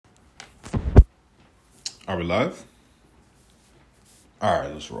Are we live?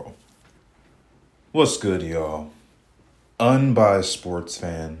 Alright, let's roll. What's good, y'all? Unbiased sports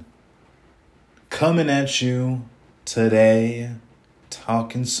fan. Coming at you today,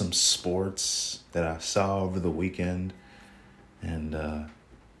 talking some sports that I saw over the weekend. And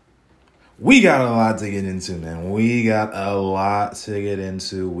we got a lot to get into, man. We got a lot to get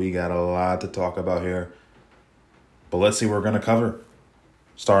into. We got a lot to talk about here. But let's see what we're going to cover.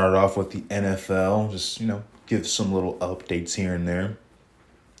 Started off with the NFL. Just, give some little updates here and there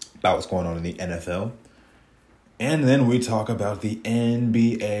about what's going on in the NFL. And then we talk about the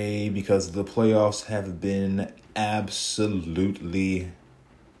NBA because the playoffs have been absolutely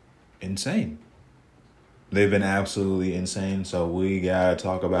insane. They've been absolutely insane. So we got to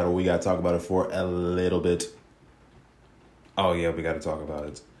talk about it. We got to talk about it for a little bit. Oh, yeah, we got to talk about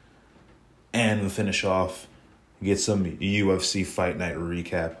it. And we'll finish off, get some UFC Fight Night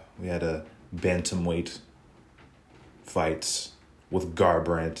recap. We had a bantamweight fights with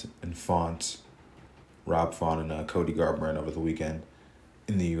Garbrandt and Rob Font and Cody Garbrandt over the weekend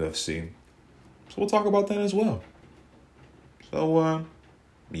in the UFC. So we'll talk about that as well. So,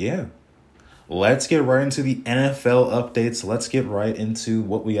 yeah. Let's get right into the NFL updates. Let's get right into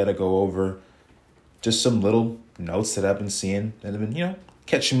what we got to go over. Just some little notes that I've been seeing that have been,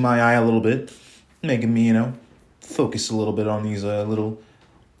 catching my eye a little bit. Making me, focus a little bit on these little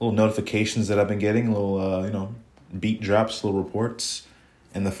notifications that I've been getting. Little, beat drops, little reports.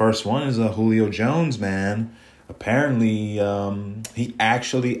 And the first one is Julio Jones, man. Apparently, he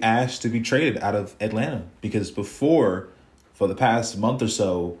actually asked to be traded out of Atlanta because before, for the past month or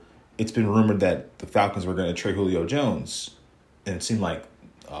so, it's been rumored that the Falcons were going to trade Julio Jones. And it seemed like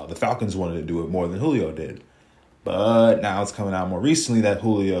the Falcons wanted to do it more than Julio did. But now it's coming out more recently that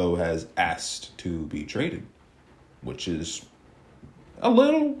Julio has asked to be traded, which is a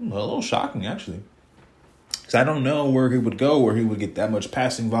little shocking, actually. Because I don't know where he would go, where he would get that much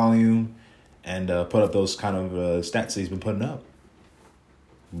passing volume and put up those kind of stats that he's been putting up.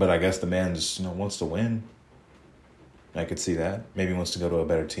 But I guess the man just wants to win. I could see that. Maybe he wants to go to a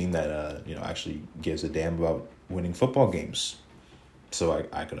better team that actually gives a damn about winning football games. So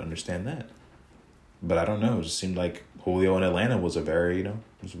I could understand that. But I don't know. It just seemed like Julio in Atlanta was a very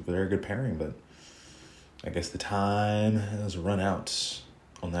good pairing. But I guess the time has run out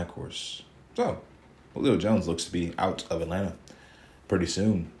on that course. So Julio Jones looks to be out of Atlanta pretty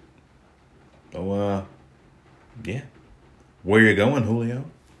soon. So, yeah. Where you going, Julio?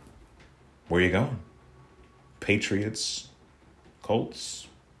 Where you going? Patriots? Colts?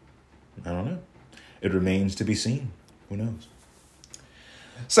 I don't know. It remains to be seen. Who knows?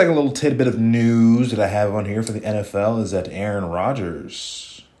 Second little tidbit of news that I have on here for the NFL is that Aaron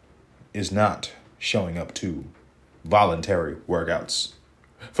Rodgers is not showing up to voluntary workouts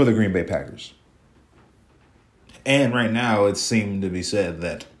for the Green Bay Packers. And right now, it seemed to be said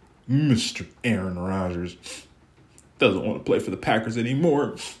that Mr. Aaron Rodgers doesn't want to play for the Packers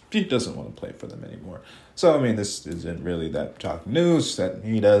anymore. He doesn't want to play for them anymore. So, this isn't really that talk news that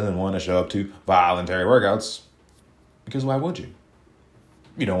he doesn't want to show up to voluntary workouts. Because why would you?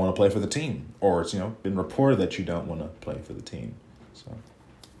 You don't want to play for the team. Or it's, been reported that you don't want to play for the team. So,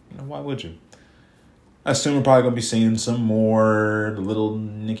 why would you? I assume we're probably going to be seeing some more little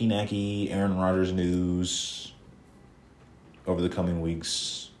nicky-nacky Aaron Rodgers news over the coming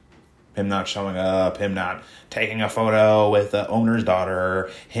weeks. Him not showing up, him not taking a photo with the owner's daughter,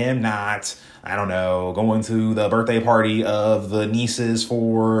 him not, going to the birthday party of the nieces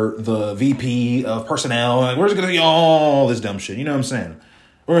for the VP of personnel. Like, we're just going to see all this dumb shit. You know what I'm saying?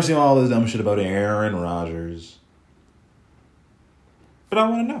 We're going to see all this dumb shit about Aaron Rodgers. But I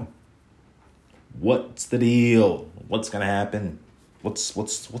want to know. What's the deal? What's going to happen? What's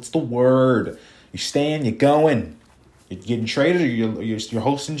the word? You staying? You going? You're getting traded, or you're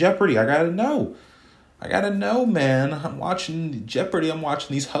hosting Jeopardy? I gotta know. Man. I'm watching Jeopardy. I'm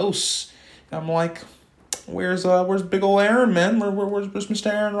watching these hosts. I'm like, where's big ol' Aaron, man? Where's Mr.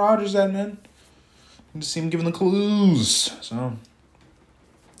 Aaron Rodgers at, man? I just see him giving the clues. So,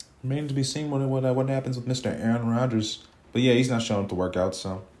 remains to be seen what happens with Mr. Aaron Rodgers. But yeah, he's not showing up to work out.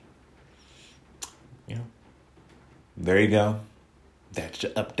 So, there you go. That's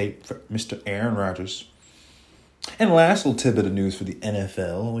your update for Mr. Aaron Rodgers. And last little tidbit of news for the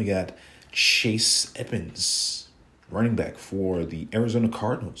NFL, we got Chase Edmonds, running back for the Arizona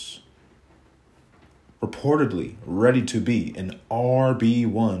Cardinals, reportedly ready to be an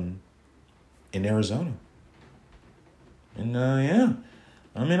RB1 in Arizona. And,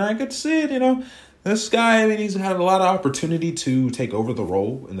 I could see it, This guy, he's had a lot of opportunity to take over the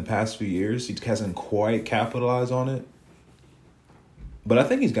role in the past few years. He hasn't quite capitalized on it. But I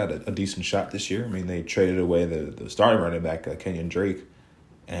think he's got a decent shot this year. I mean, they traded away the starting running back, Kenyon Drake,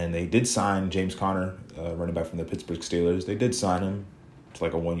 and they did sign James Conner, running back from the Pittsburgh Steelers. They did sign him to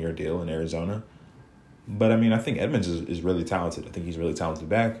like a 1-year deal in Arizona. But, I mean, I think Edmonds is really talented. I think he's really talented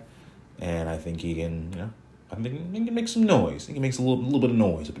back, and I think he can, I think he can make some noise. I think he makes a little bit of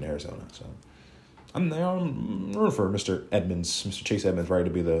noise up in Arizona. So I'm rooting for Mr. Edmonds, Mr. Chase Edmonds, ready to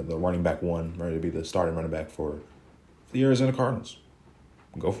be the running back one, ready to be the starting running back for the Arizona Cardinals.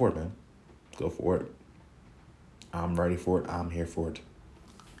 Go for it, man. Go for it. I'm ready for it. I'm here for it.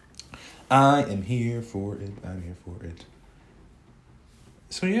 I am here for it. I'm here for it.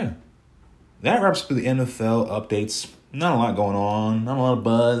 So, yeah. That wraps up the NFL updates. Not a lot going on. Not a lot of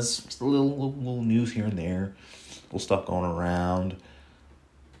buzz. Just a little news here and there. Little stuff going around.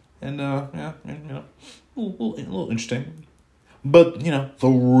 And, a little interesting. But, the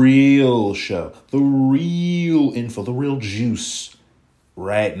real show, the real info, the real juice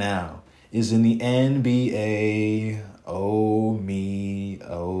right now is in the NBA. Oh me,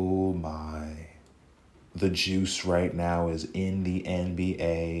 oh my. The juice right now is in the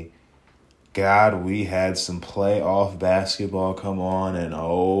NBA. God, we had some playoff basketball come on, and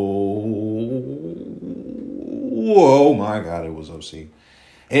oh my God, it was OC.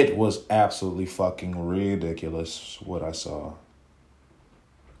 It was absolutely fucking ridiculous what I saw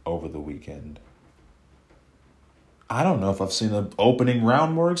over the weekend. I don't know if I've seen an opening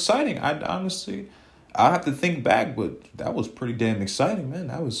round more exciting. I'd have to think back, but that was pretty damn exciting, man.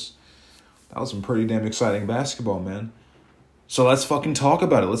 That was some pretty damn exciting basketball, man. So let's fucking talk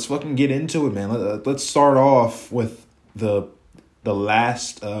about it. Let's fucking get into it, man. Let's start off with the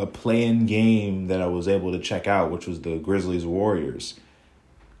last play-in game that I was able to check out, which was the Grizzlies-Warriors.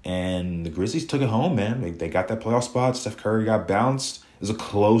 And the Grizzlies took it home, man. They got that playoff spot. Steph Curry got bounced. It was a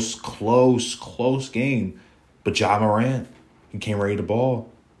close game. But Ja Morant, he came ready to ball.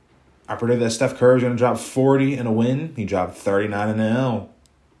 I predicted that Steph Curry was going to drop 40 in a win. He dropped 39 in an L.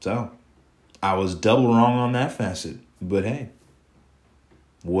 So, I was double wrong on that facet. But hey,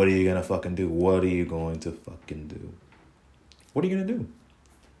 what are you going to fucking do? What are you going to fucking do? What are you going to do?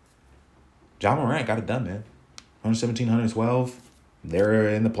 Ja Morant got it done, man. 117, 112. They're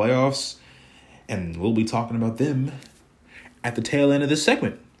in the playoffs. And we'll be talking about them at the tail end of this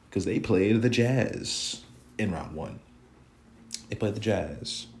segment. Because they played the Jazz in round one. They played the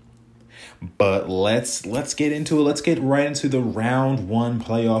Jazz. But let's get into it. Let's get right into the round one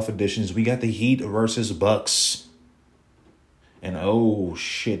playoff editions. We got the Heat versus Bucks. And oh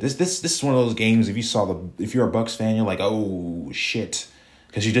shit. This is one of those games if you're a Bucks fan, you're like, oh shit.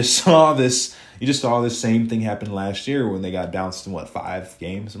 Because you just saw this same thing happen last year when they got bounced in 5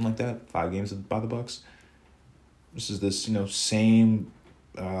 games, something like that? 5 games by the Bucks. This is this, same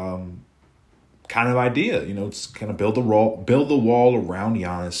kind of idea. It's kind of build the wall around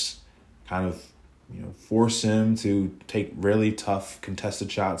Giannis, kind of, force him to take really tough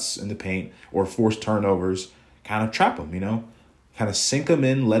contested shots in the paint or force turnovers, kind of trap him, kind of sink him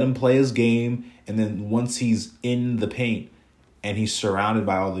in, let him play his game. And then once he's in the paint and he's surrounded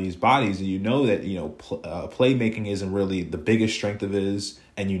by all these bodies, and that, playmaking isn't really the biggest strength of his.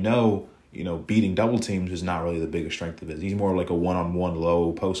 And beating double teams is not really the biggest strength of his. He's more like a one-on-one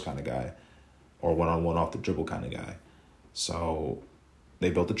low post kind of guy or one-on-one off the dribble kind of guy. So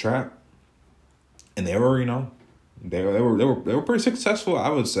they built a trap. And they were, they were pretty successful, I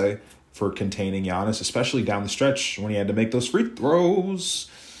would say, for containing Giannis, especially down the stretch when he had to make those free throws.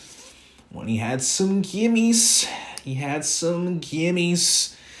 When he had some gimmies.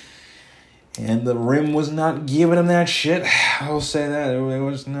 And the rim was not giving him that shit. I will say that. It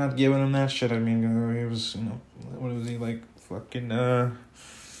was not giving him that shit. I mean, it was, what was he like? Fucking,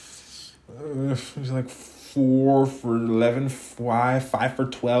 was he like 4 for 11, 5 for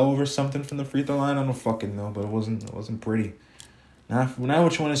 12 or something from the free throw line? I don't fucking know, but it wasn't pretty. Not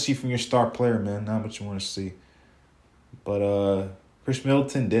what you want to see from your star player, man. Not what you want to see. But Chris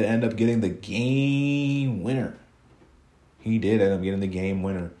Middleton did end up getting the game winner. He did end up getting the game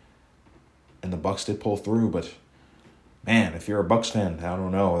winner. And the Bucks did pull through, but man, if you're a Bucks fan, I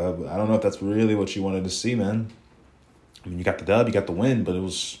don't know. I don't know if that's really what you wanted to see, man. I mean, you got the dub, you got the win, but it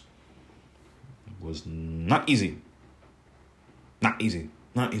was not easy. Not easy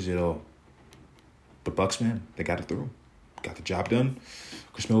at all. But Bucks, man, they got it through. Got the job done.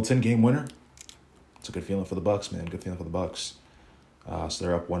 Chris Middleton, game winner. It's a good feeling for the Bucks, man. Good feeling for the Bucks. So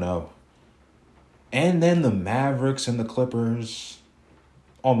they're up 1-0. And then the Mavericks and the Clippers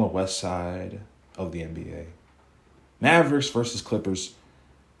on the west side of the NBA. Mavericks versus Clippers.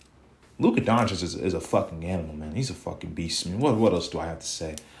 Luka Doncic is a fucking animal, man. He's a fucking beast. I mean, what else do I have to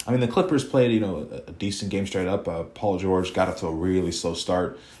say? I mean, the Clippers played, a decent game straight up. Paul George got off to a really slow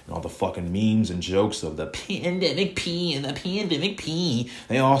start. And all the fucking memes and jokes of the pandemic P and the pandemic P,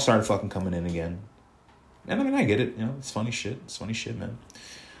 they all started fucking coming in again. And I mean, I get it. It's funny shit. It's funny shit, man.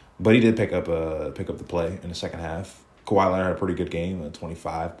 But he did pick up the play in the second half. Kawhi Leonard had a pretty good game,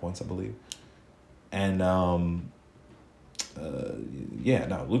 25 points, I believe. And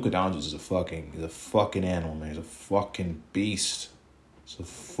Luka Doncic is a fucking animal, man. He's a fucking beast. He's a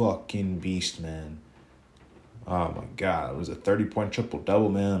fucking beast, man. Oh my God, it was a 30-point triple-double,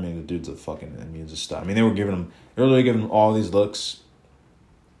 man. I mean, the dude's he's a stud. I mean, they were really giving him all these looks,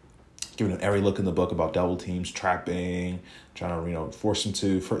 giving him every look in the book about double teams, trapping, trying to, force him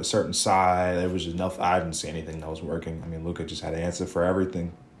to for a certain side. There was enough. I didn't see anything that was working. I mean, Luka just had an answer for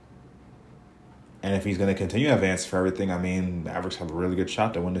everything. And if he's going to continue to have answers for everything, I mean, Mavericks have a really good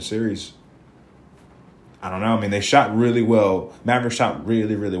shot to win the series. I don't know. I mean, they shot really well. Mavericks shot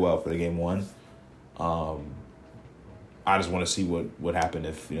really, really well for the game one. I just want to see what would happen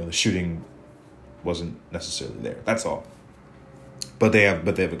if the shooting wasn't necessarily there. That's all. But they have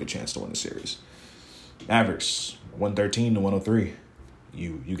a good chance to win the series. Mavericks 113-103.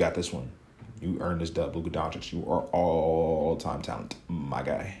 You got this one. You earned this dub, Luka Doncic. You are all-time talent, my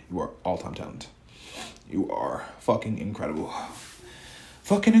guy. You are all-time talent. You are fucking incredible.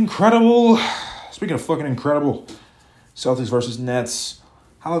 Fucking incredible. Speaking of fucking incredible, Celtics versus Nets.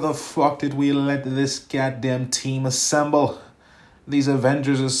 How the fuck did we let this goddamn team assemble? These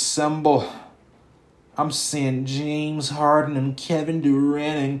Avengers assemble. I'm seeing James Harden and Kevin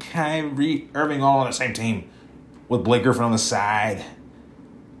Durant and Kyrie Irving all on the same team with Blake Griffin on the side.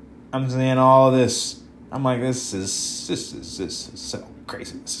 I'm seeing all of this. I'm like, this is so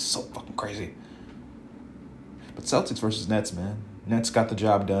crazy. This is so fucking crazy. But Celtics versus Nets, man. Nets got the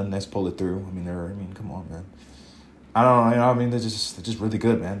job done. Nets pulled it through. I mean, come on, man. I don't know. I mean, they're just really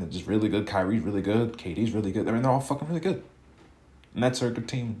good, man. They're just really good. Kyrie's really good. KD's really good. I mean, they're all fucking really good. Nets are a good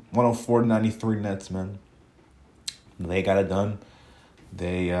team. 104-93 Nets, man. They got it done.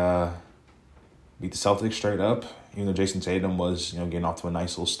 They beat the Celtics straight up. Even though Jason Tatum was, getting off to a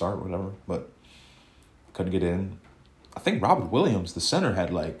nice little start or whatever, but couldn't get in. I think Robert Williams, the center,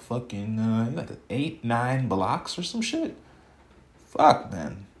 had like fucking 8-9 blocks or some shit. Fuck,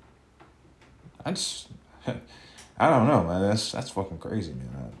 man. I don't know, man. That's fucking crazy,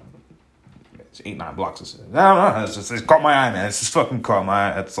 man. It's 8-9 blocks. I don't know. It's caught my eye, man. It's just fucking caught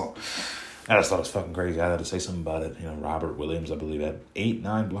my eye. That's all. I just thought it was fucking crazy. I had to say something about it. Robert Williams, I believe, had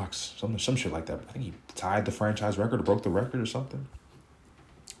 8-9 blocks. Some shit like that. I think he tied the franchise record or broke the record or something.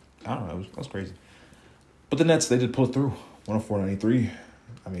 I don't know. That was crazy. But the Nets, they did pull it through. 104-93.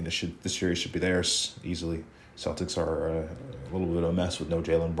 I mean, this series should be theirs easily. Celtics are a little bit of a mess with no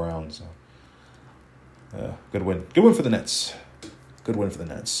Jaylen Brown. So, good win. Good win for the Nets. Good win for the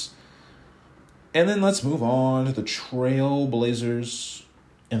Nets. And then let's move on to the Trail Blazers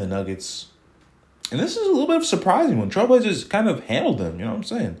and the Nuggets. And this is a little bit of a surprising one. Trailblazers kind of handled them, you know what I'm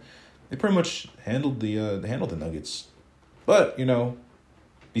saying? They pretty much handled the Nuggets. But,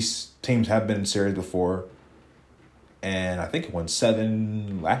 these teams have been in series before. And I think it won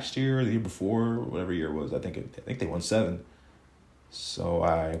 7 last year or the year before, whatever year it was. I think they won 7. So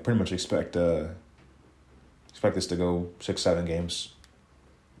I pretty much expect this to go 6-7 games.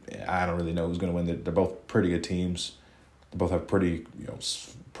 I don't really know who's going to win. They're both pretty good teams. They both have pretty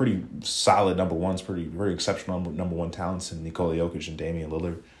solid number ones, very exceptional number one talents in Nikola Jokic and Damian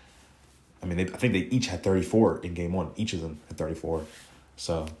Lillard. I mean, I think they each had 34 in game one. Each of them had 34.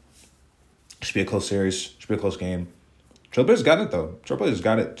 So, should be a close series. Should be a close game. Trailblazers got it, though. Trailblazers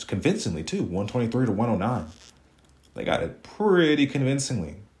got it convincingly, too. 123-109. They got it pretty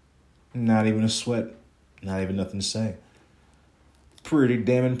convincingly. Not even a sweat. Not even nothing to say. Pretty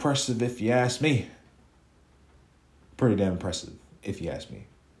damn impressive, if you ask me. Pretty damn impressive, if you ask me.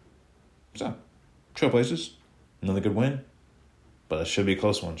 So, Trailblazers, another good win. But it should be a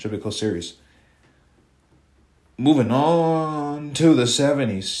close one. Should be a close series. Moving on to the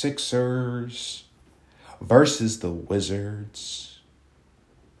 76ers versus the Wizards.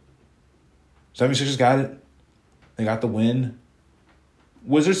 76ers got it. They got the win.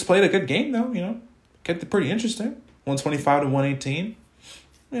 Wizards played a good game, though, Kept it pretty interesting. 125-118.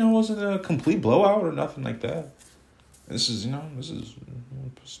 It wasn't a complete blowout or nothing like that. This is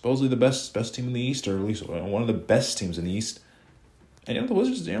supposedly the best team in the East, or at least one of the best teams in the East. And the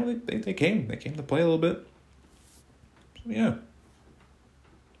Wizards, they came to play a little bit. So yeah.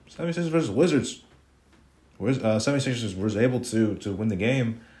 76ers versus Wizards. 76ers was able to win the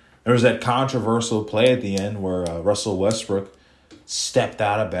game. There was that controversial play at the end where Russell Westbrook stepped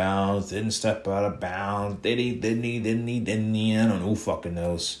out of bounds, didn't step out of bounds, didn't he, I don't know, who fucking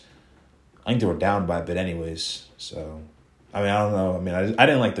knows. I think they were down by a bit anyways, so, I mean, I don't know. I mean, I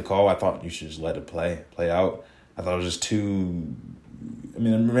didn't like the call. I thought you should just let it play out. I thought it was just too, I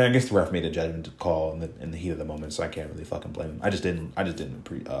mean, I guess the ref made a judgment call in the heat of the moment, so I can't really fucking blame him. I just didn't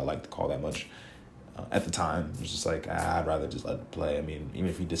like the call that much. At the time, it was just like, I'd rather just let it play. I mean, even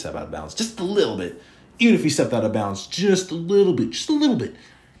if he did step out of bounds, just a little bit. Even if he stepped out of bounds, just a little bit,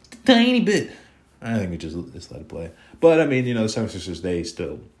 a tiny bit. I think we just let it play. But, I mean, the 76ers, they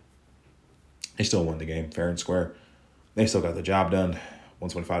still won the game, fair and square. They still got the job done,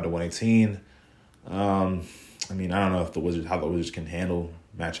 125 to 118. I mean, I don't know how the Wizards can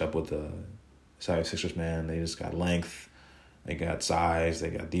match up with the 76ers, man. They just got length. They got size,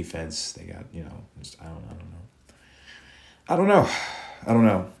 they got defense, they got, I don't know.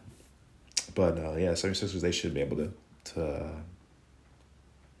 But, 76ers, they should be able to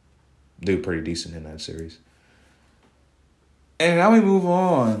do pretty decent in that series. And now we move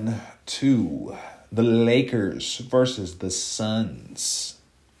on to the Lakers versus the Suns.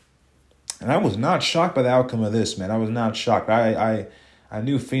 And I was not shocked by the outcome of this, man. I was not shocked. I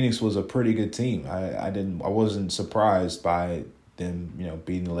knew Phoenix was a pretty good team. I wasn't surprised by them,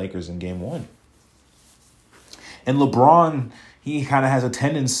 beating the Lakers in game 1. And LeBron, he kind of has a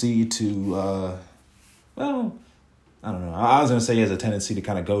tendency to, I don't know. I was going to say he has a tendency to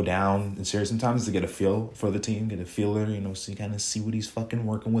kind of go down in series sometimes to get a feel for the team, get a feeler, so you kind of see what he's fucking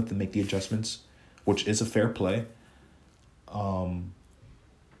working with and make the adjustments, which is a fair play.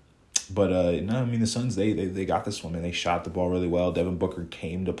 But the Suns, they got this one, man. They shot the ball really well. Devin Booker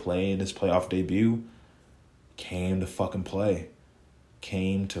came to play in his playoff debut. Came to fucking play.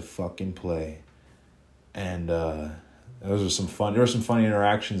 And there were some funny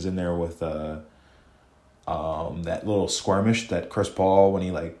interactions in there with that little skirmish that Chris Paul, when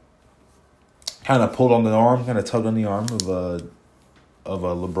he kind of pulled on the arm, kind of tugged on the arm of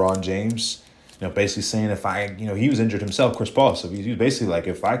LeBron James. Basically saying he was injured himself, Chris Paul. So he was basically like,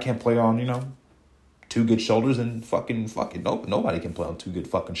 if I can't play on, two good shoulders, then fucking nobody can play on two good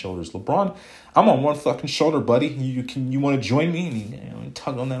fucking shoulders. LeBron, I'm on one fucking shoulder, buddy. You want to join me? And he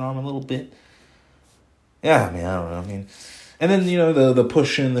tugged on that arm a little bit. Yeah, I mean, I don't know. I mean, and then the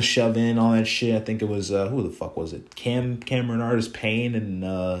pushing, the shoving, all that shit. I think it was who the fuck was it? Cameron Artist Payne and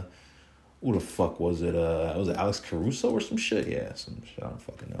who the fuck was it? Was it Alex Caruso or some shit? Yeah, some shit. I don't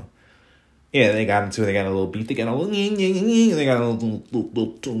fucking know. Yeah, they got into it. They got a little beat. They got a little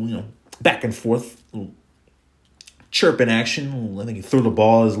back and forth, little chirping action. I think he threw the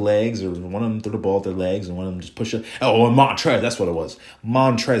ball at his legs, or one of them threw the ball at their legs, and one of them just pushed it. Oh, and Montrezl, that's what it was.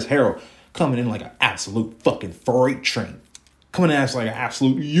 Montrezl Harrell coming in like an absolute fucking freight train, coming in like an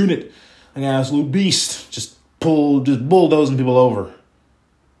absolute unit, like an absolute beast, just bulldozing people over.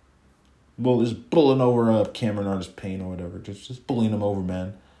 Just bullying over Cameron Artist Payne or whatever, just bullying them over,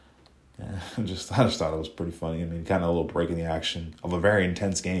 man. Yeah, I just thought it was pretty funny. I mean, kind of a little break in the action of a very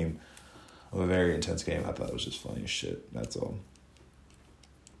intense game. I thought it was just funny as shit. That's all.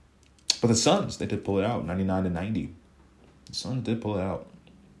 But the Suns, they did pull it out, 99-90. The Suns did pull it out.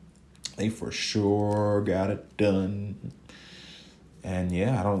 They for sure got it done. And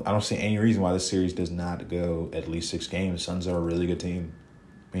yeah, I don't see any reason why this series does not go at least 6 games. Suns are a really good team.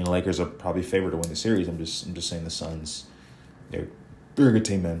 I mean, the Lakers are probably favored to win the series. I'm just saying the Suns, they're a good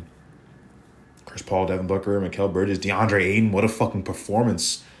team, man. Chris Paul, Devin Booker, Mikal Bridges, DeAndre Ayton, what a fucking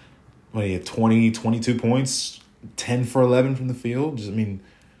performance. What, he had 22 points, 10 for 11 from the field. Just, I mean,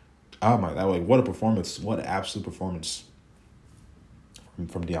 oh my God, what a performance. What an absolute performance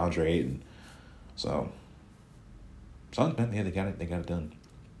from DeAndre Ayton. So, Suns, man, yeah, they got it done.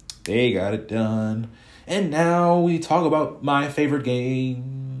 They got it done. And now we talk about my favorite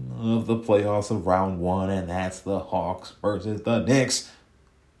game of the playoffs of round 1, and that's the Hawks versus the Knicks.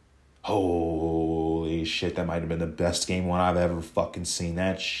 Holy shit, that might have been the best game 1 I've ever fucking seen.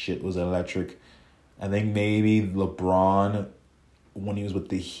 That shit was electric. I think maybe LeBron, when he was with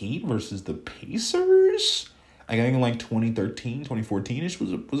the Heat versus the Pacers, I think in 2013, 2014-ish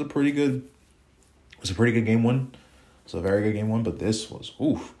was a pretty good game 1. It was a very good game 1, but this was,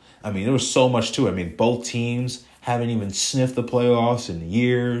 oof. I mean, there was so much to it. I mean, both teams haven't even sniffed the playoffs in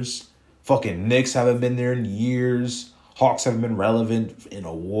years. Fucking Knicks haven't been there in years. Hawks haven't been relevant in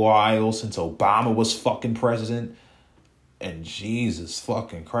a while since Obama was fucking president. And Jesus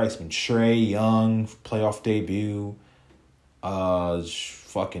fucking Christ. I mean, Trae Young, playoff debut. Who was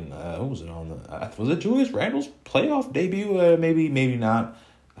it on the... was it Julius Randle's playoff debut? Maybe not.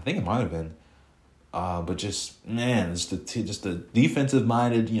 I think it might have been. But just, man, just the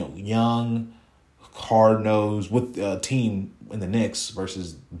defensive-minded, young, hard-nosed with a team in the Knicks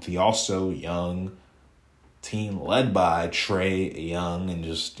versus the also young team led by Trae Young and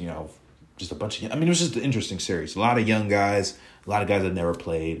just a bunch of. I mean, it was just an interesting series. A lot of young guys, a lot of guys that never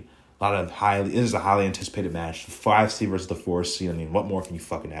played. A lot of this is a highly anticipated match. The 5 seed versus the 4 seed. I mean, what more can you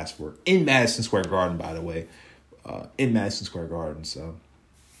fucking ask for? In Madison Square Garden, by the way. In Madison Square Garden. So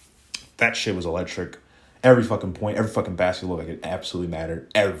that shit was electric. Every fucking point, every fucking basket looked like it absolutely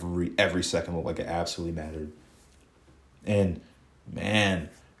mattered. Every second looked like it absolutely mattered. And man,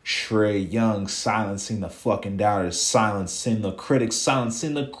 Trae Young silencing the fucking doubters, silencing the critics,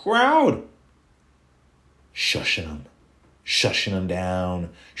 silencing the crowd. Shushing them down,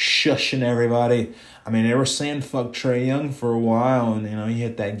 shushing everybody. I mean, they were saying fuck Trae Young for a while, and he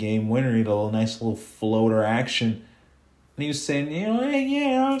hit that game winner. He had a nice little floater action. And he was saying,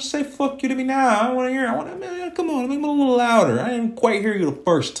 hey, I'll say fuck you to me now. I want to hear it. Come on, make it a little louder. I didn't quite hear you the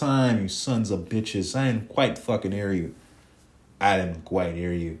first time, you sons of bitches. I didn't quite fucking hear you. I didn't quite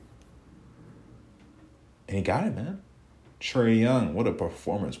hear you. And he got it, man. Trae Young, what a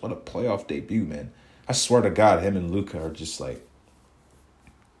performance. What a playoff debut, man. I swear to God, him and Luka are just like,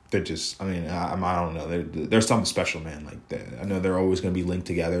 they're just, I don't know. There's something special, man. Like, I know they're always going to be linked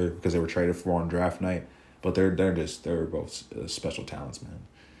together because they were traded for on draft night. But they're both special talents, man.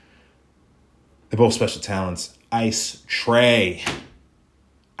 They're both special talents. Ice Trae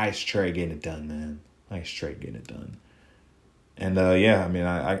getting it done, man. Ice Trae getting it done. And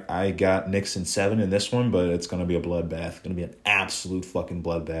I got Knicks in 7 in this one, but it's gonna be a bloodbath. It's gonna be an absolute fucking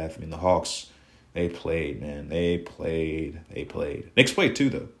bloodbath. I mean, the Hawks, they played, man. They played. Knicks played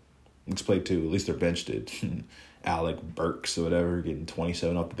too, though. Knicks played too. At least their bench did. Alec Burks or whatever getting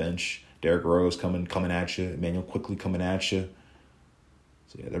 27 off the bench. Derrick Rose coming at you. Emmanuel quickly coming at you.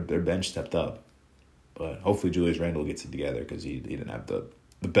 So, yeah, their bench stepped up. But hopefully Julius Randle gets it together because he didn't have the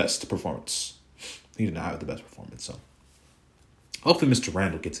best performance. He did not have the best performance. So, hopefully Mr.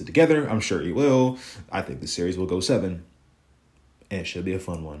 Randle gets it together. I'm sure he will. I think the series will go 7. And it should be a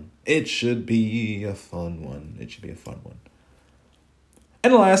fun one.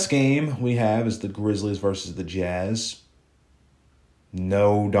 And the last game we have is the Grizzlies versus the Jazz.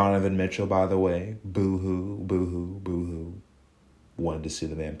 No Donovan Mitchell, by the way. Boo-hoo. Wanted to see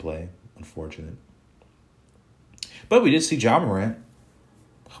the man play. Unfortunate. But we did see Garbrandt.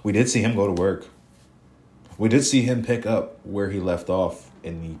 We did see him go to work. We did see him pick up where he left off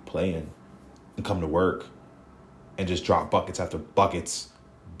in the play-in and come to work and just drop buckets after buckets,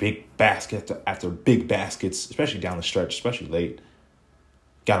 big basket after big baskets, especially down the stretch, especially late.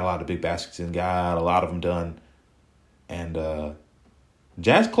 Got a lot of big baskets in, got a lot of them done. And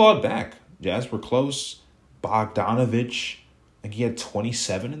Jazz clawed back. Jazz were close. Bogdanovich, I think he had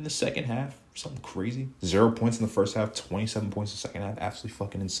 27 in the second half. Something crazy. 0 points in the first half, 27 points in the second half. Absolutely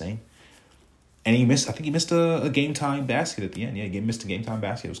fucking insane. And he missed a game-time basket at the end. Yeah, he missed a game-time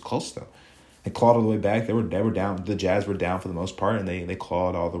basket. It was close, though. They clawed all the way back. They were down. The Jazz were down for the most part, and they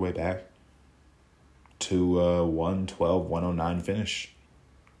clawed all the way back to 112-109 finish.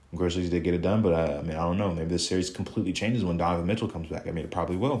 Grizzlies did get it done, but I don't know. Maybe this series completely changes when Donovan Mitchell comes back. I mean, it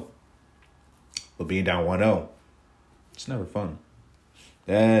probably will. But being down 1-0, it's never fun.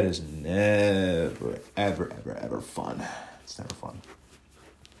 That is never, ever fun. It's never fun.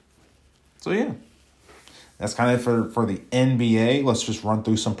 So, yeah. That's kind of it for the NBA. Let's just run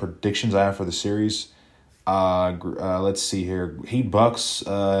through some predictions I have for the series. Let's see here. Heat Bucks. It's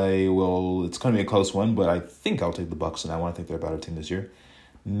going to be a close one, but I think I'll take the Bucks in that one. I think they're a better team this year.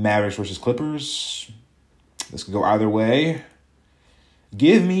 Mavericks versus Clippers. This could go either way.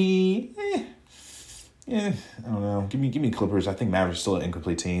 Give me, I don't know. Give me Clippers. I think Mavericks are still an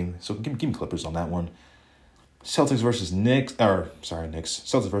incomplete team, so give me Clippers on that one. Celtics versus Knicks.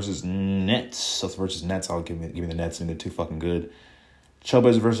 Celtics versus Nets. Celtics versus Nets. I'll give me the Nets. I mean, they're too fucking good.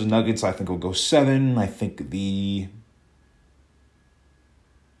 Trailblazers versus Nuggets. I think will go 7. I think the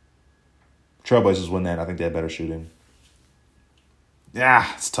Trailblazers win that. I think they have better shooting. Yeah,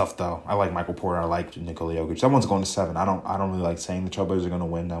 it's tough though. I like Michael Porter. I like Nikola Jokic. That one's going to 7. I don't really like saying the Trailblazers are going to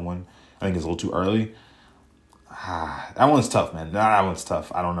win that one. I think it's a little too early. That one's tough, man. That one's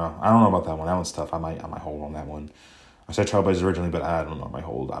tough. I don't know about that one. That one's tough. I might hold on that one. I said Trailblazers originally, but I don't know. I might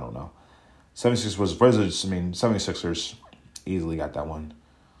hold. I don't know. 76ers versus Wizards. 76ers easily got that one.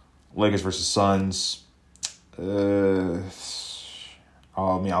 Lakers versus Suns. I'll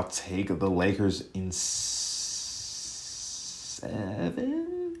take the Lakers in 7.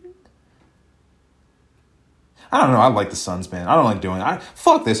 I don't know. I like the Suns, man. I don't like doing.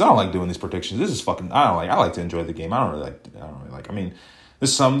 Fuck this. I don't like doing these predictions. This is fucking. I like to enjoy the game. I don't really like. I mean,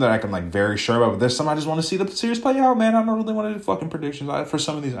 there's some that I can like very sure about, but there's some I just want to see the series play out, man. I don't really want to do fucking predictions. For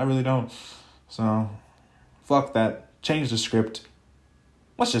some of these, I really don't. So, fuck that. Change the script.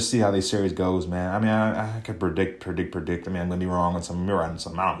 Let's just see how this series goes, man. I mean, I could predict. I mean, I'm going to be wrong on some, right on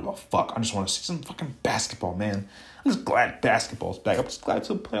some. I don't give a fuck. I just want to see some fucking basketball, man. I'm just glad basketball's back. I'm just glad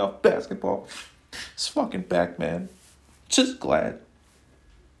some playoff basketball. It's fucking back, man. Just glad.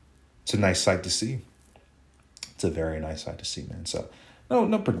 It's a nice sight to see. It's a very nice sight to see, man. So,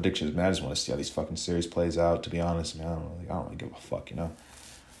 no predictions, man. I just want to see how these fucking series plays out. To be honest, man, I don't really give a fuck, So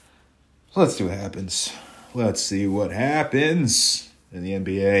let's see what happens. Let's see what happens in the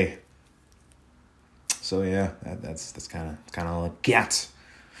NBA. So yeah, that's kind of all I got.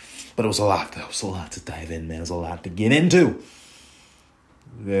 But it was a lot, though. It was a lot to dive in, man. It was a lot to get into.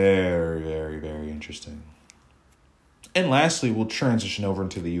 Very, very, very interesting. And lastly, we'll transition over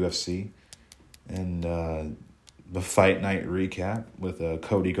into the UFC and the fight night recap with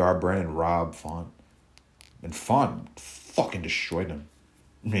Cody Garbrandt and Rob Font. And Font fucking destroyed him.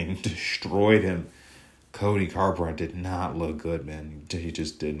 I mean, destroyed him. Cody Garbrandt did not look good, man. He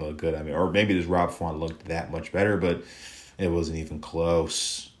just didn't look good. I mean, or maybe this Rob Font looked that much better, but it wasn't even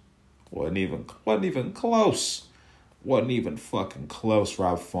close. Wasn't even close. Wasn't even fucking close.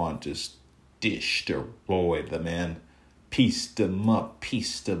 Rob Font just destroyed the man. Pieced him up,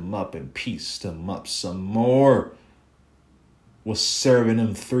 and pieced him up some more. Was serving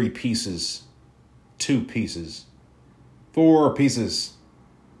him 3 pieces, 2 pieces, 4 pieces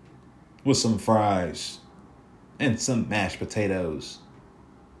with some fries and some mashed potatoes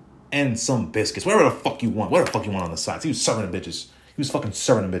and some biscuits. Whatever the fuck you want. Whatever the fuck you want on the sides. He was serving them bitches. He was fucking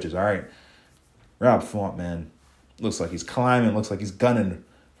serving them bitches, all right? Rob Font, man. Looks like he's climbing. Looks like he's gunning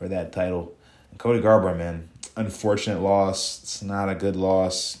for that title. And Cody Garbrandt, man. Unfortunate loss. It's not a good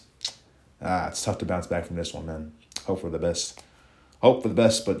loss. It's tough to bounce back from this one, man. Hope for the best.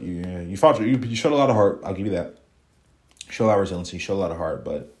 But you fought. You showed a lot of heart. I'll give you that. You showed a lot of resilience. You showed a lot of heart.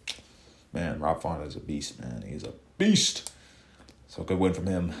 But, man, Rob Font is a beast, man. He's a beast. So, good win from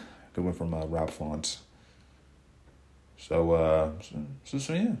him. Good win from Rob Font. So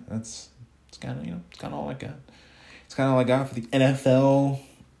yeah, it's kind of all I got. It's kind of all I got for the NFL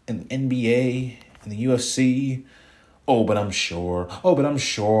and the NBA and the UFC. But I'm sure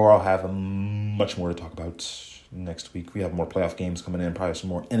I'll have much more to talk about next week. We have more playoff games coming in, probably some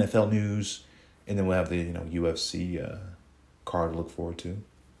more NFL news, and then we'll have the UFC card to look forward to.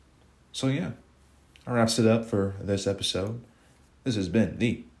 So yeah, that wraps it up for this episode. This has been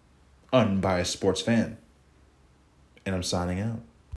the Unbiased Sports Fan, and I'm signing out.